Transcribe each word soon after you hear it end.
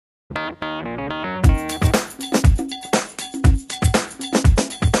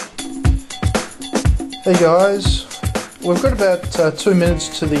Hey guys, we've got about 2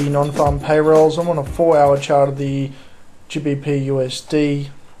 minutes to the non-farm payrolls. I'm on a 4-hour chart of the GBP USD.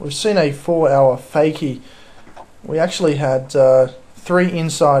 We've seen a 4-hour Fakey. We actually had 3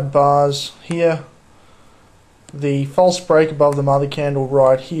 inside bars here. The false break above the mother candle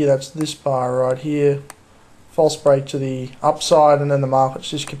right here, that's this bar right here. False break to the upside, and then the market's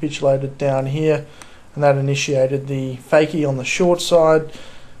just capitulated down here, and that initiated the Fakey on the short side.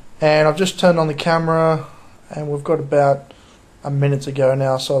 And I've just turned on the camera and we've got about a minute to go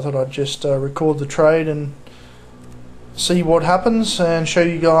now, so I thought I'd just record the trade and see what happens and show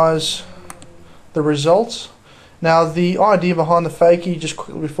you guys the results. Now, the idea behind the Fakey, just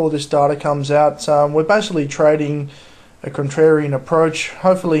quickly before this data comes out, we're basically trading a contrarian approach,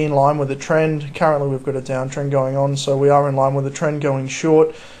 hopefully in line with the trend. Currently we've got a downtrend going on, so we are in line with the trend going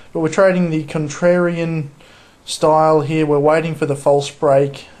short, but we're trading the contrarian style here. We're waiting for the false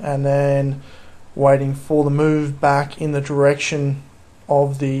break and then waiting for the move back in the direction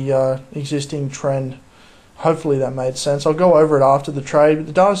of the existing trend. Hopefully that made sense. I'll go over it after the trade, but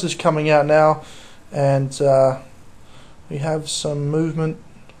the data's just coming out now, and we have some movement.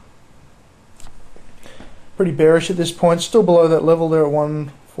 Pretty bearish at this point, still below that level there at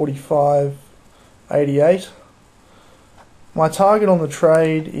 145.88. My target on the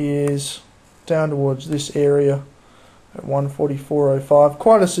trade is down towards this area at 144.05.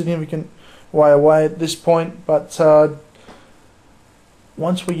 Quite a significant way away at this point, but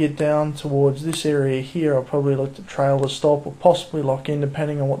once we get down towards this area here, I'll probably look to trail the stop or possibly lock in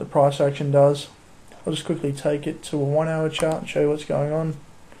depending on what the price action does. I'll just quickly take it to a 1-hour chart and show you what's going on.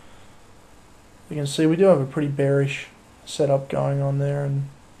 You can see we do have a pretty bearish setup going on there and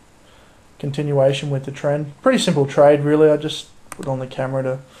continuation with the trend. Pretty simple trade really. I just put on the camera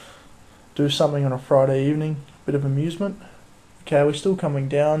to do something on a Friday evening, bit of amusement. Okay, we're still coming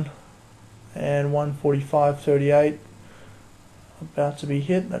down, and 145.38 about to be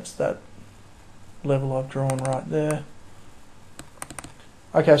hit. That's that level I've drawn right there.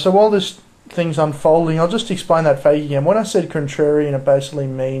 Okay, so while this thing's unfolding, I'll just explain that fake again. When I said contrarian, it basically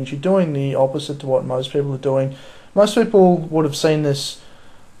means you're doing the opposite to what most people are doing. Most people would have seen this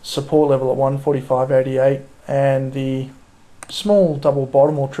support level at 145.88 and the small double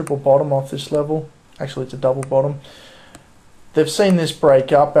bottom or triple bottom off this level. Actually, it's a double bottom. They've seen this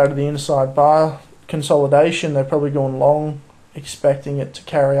break up out of the inside bar consolidation. They've probably gone long, expecting it to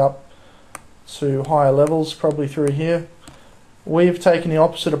carry up to higher levels, probably through here. We've taken the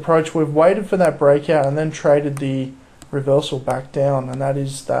opposite approach. We've waited for that breakout and then traded the reversal back down, and that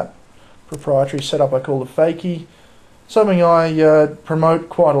is that proprietary setup I call the Fakey. Something I promote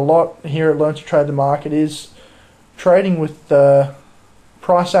quite a lot here at Learn to Trade the Market is trading with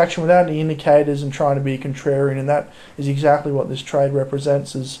price action without any indicators and trying to be contrarian, and that is exactly what this trade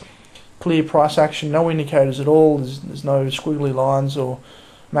represents, is clear price action, no indicators at all. There's no squiggly lines or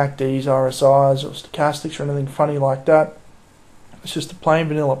MACDs, RSIs or stochastics or anything funny like that. It's just a plain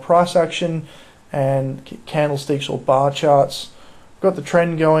vanilla price action and candlesticks or bar charts. We've got the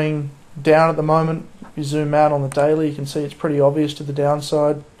trend going down at the moment. If you zoom out on the daily, you can see it's pretty obvious to the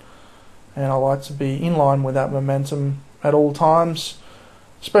downside, and I like to be in line with that momentum at all times,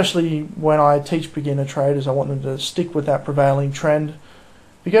 especially when I teach beginner traders. I want them to stick with that prevailing trend. If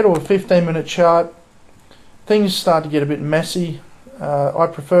you go to a 15-minute chart, things start to get a bit messy. I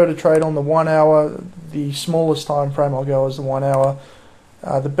prefer to trade on the 1 hour. The smallest time frame I'll go is the 1 hour.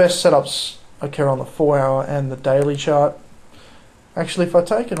 The best setups occur on the 4 hour and the daily chart. Actually, if I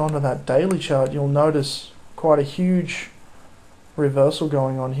take it onto that daily chart, you'll notice quite a huge reversal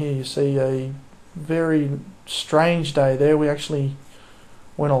going on here. You see a very strange day there. We actually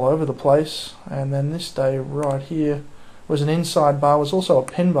went all over the place, and then this day right here was an inside bar, was also a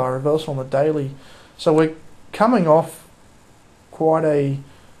pin bar reversal on the daily. So we're coming off quite a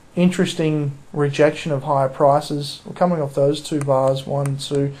interesting rejection of higher prices. We're coming off those 2 bars, 1,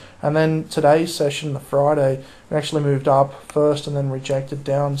 2, and then today's session, the Friday, we actually moved up first and then rejected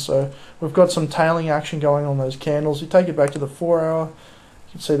down. So we've got some tailing action going on those candles. You take it back to the 4 hour,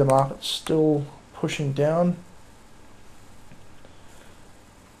 you can see the market still pushing down.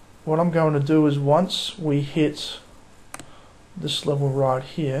 What I'm going to do is, once we hit this level right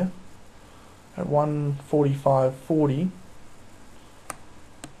here at 145.40,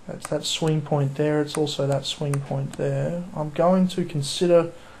 that's that swing point there, it's also that swing point there, I'm going to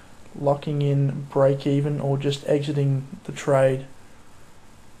consider locking in break even or just exiting the trade.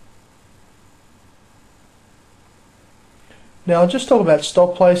 Now, I'll just talk about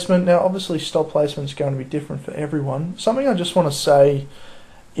stop placement. Now, obviously stop placement is going to be different for everyone. Something I just want to say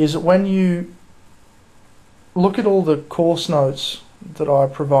is that when you look at all the course notes that I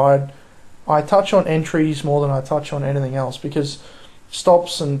provide, I touch on entries more than I touch on anything else, because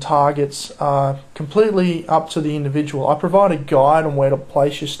stops and targets are completely up to the individual. I provide a guide on where to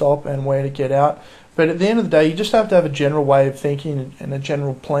place your stop and where to get out, but at the end of the day, you just have to have a general way of thinking and a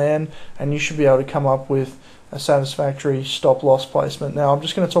general plan, and you should be able to come up with a satisfactory stop loss placement. Now I'm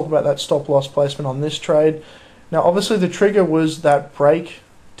just going to talk about that stop loss placement on this trade. Now obviously the trigger was that break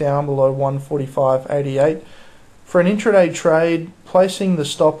down below 145.88. For an intraday trade, placing the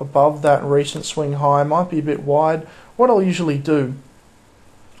stop above that recent swing high might be a bit wide. What I'll usually do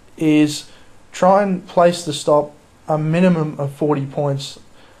is try and place the stop a minimum of 40 points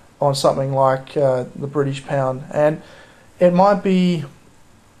on something like the British pound, and it might be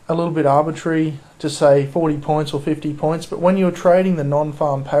a little bit arbitrary to say 40 points or 50 points, but when you're trading the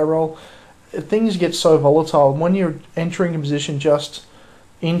non-farm payroll, things get so volatile. When you're entering a position just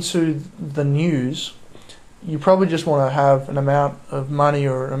into the news, you probably just want to have an amount of money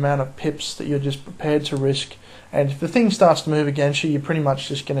or an amount of pips that you're just prepared to risk, and if the thing starts to move against you, you're pretty much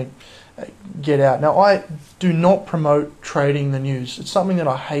just going to get out. Now I do not promote trading the news. It's something that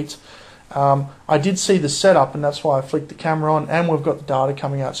I hate. I did see the setup, and that's why I flicked the camera on, and we've got the data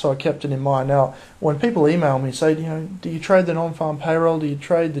coming out, so I kept it in mind. Now when people email me, say, do you trade the non-farm payroll, do you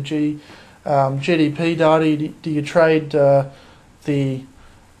trade the GDP data, do you trade the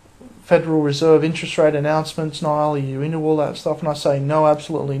Federal Reserve interest rate announcements, Nial, are you into all that stuff? And I say, no,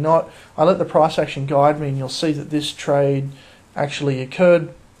 absolutely not. I let the price action guide me, and you'll see that this trade actually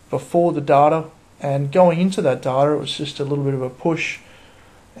occurred before the data, and going into that data, it was just a little bit of a push,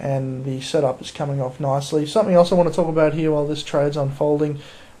 and the setup is coming off nicely. Something else I want to talk about here while this trade's unfolding,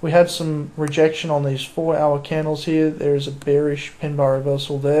 we had some rejection on these 4-hour candles here. There is a bearish pin bar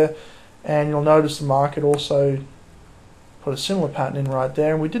reversal there, and you'll notice the market also put a similar pattern in right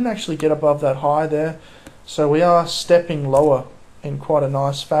there, and we didn't actually get above that high there, so we are stepping lower in quite a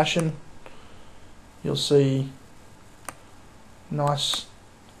nice fashion. You'll see nice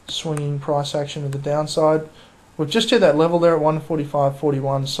swinging price action to the downside. We've just hit that level there at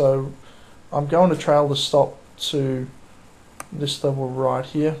 145.41, so I'm going to trail the stop to this level right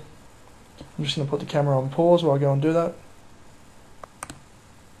here. I'm just going to put the camera on pause while I go and do that.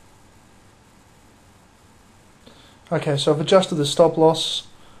 Okay, so I've adjusted the stop loss.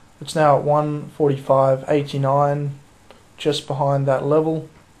 It's now at 145.89, just behind that level.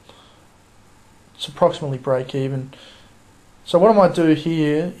 It's approximately break even. So what I might do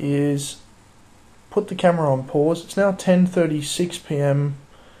here is put the camera on pause. It's now 10:36 p.m.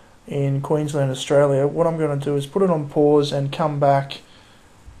 in Queensland, Australia. What I'm going to do is put it on pause and come back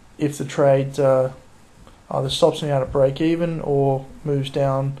if the trade either stops me out at break even or moves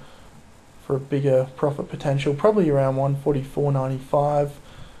down for a bigger profit potential, probably around 144.95,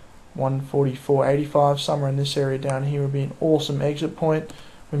 144.85, somewhere in this area down here would be an awesome exit point.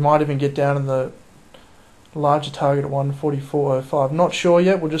 We might even get down to the larger target at 144.05. Not sure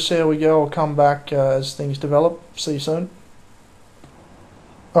yet, we'll just see how we go. I'll come back as things develop. See you soon.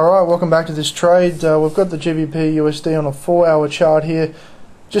 Alright, welcome back to this trade. We've got the GBP USD on a 4-hour chart here.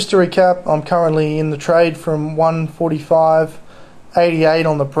 Just to recap, I'm currently in the trade from 145.88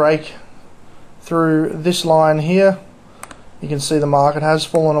 on the break through this line here. You can see the market has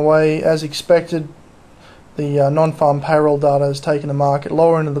fallen away as expected. The non-farm payroll data has taken the market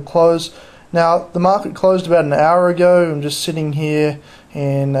lower into the close. Now the market closed about an hour ago. I'm just sitting here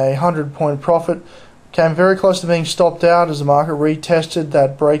in a 100-point profit. Came very close to being stopped out as the market retested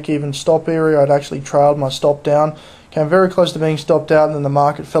that break-even stop area. I'd actually trailed my stop down. Came very close to being stopped out, and then the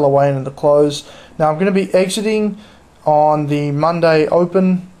market fell away into the close. Now I'm going to be exiting on the Monday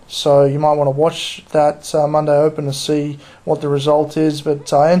open, so you might want to watch that Monday open to see what the result is.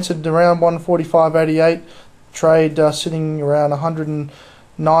 But I entered around 145.88, trade sitting around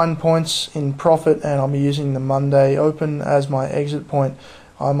 109 points in profit, and I'm using the Monday open as my exit point.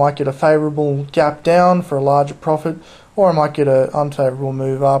 I might get a favourable gap down for a larger profit, or I might get an unfavourable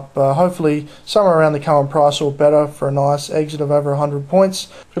move up, hopefully somewhere around the current price or better for a nice exit of over 100 points.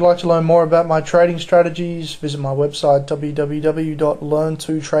 If you'd like to learn more about my trading strategies, visit my website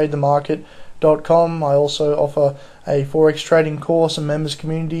www.learntotradethemarket.com. I also offer a Forex trading course and members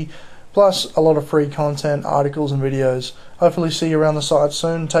community, plus a lot of free content, articles and videos. Hopefully see you around the site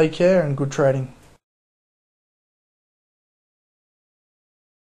soon. Take care and good trading.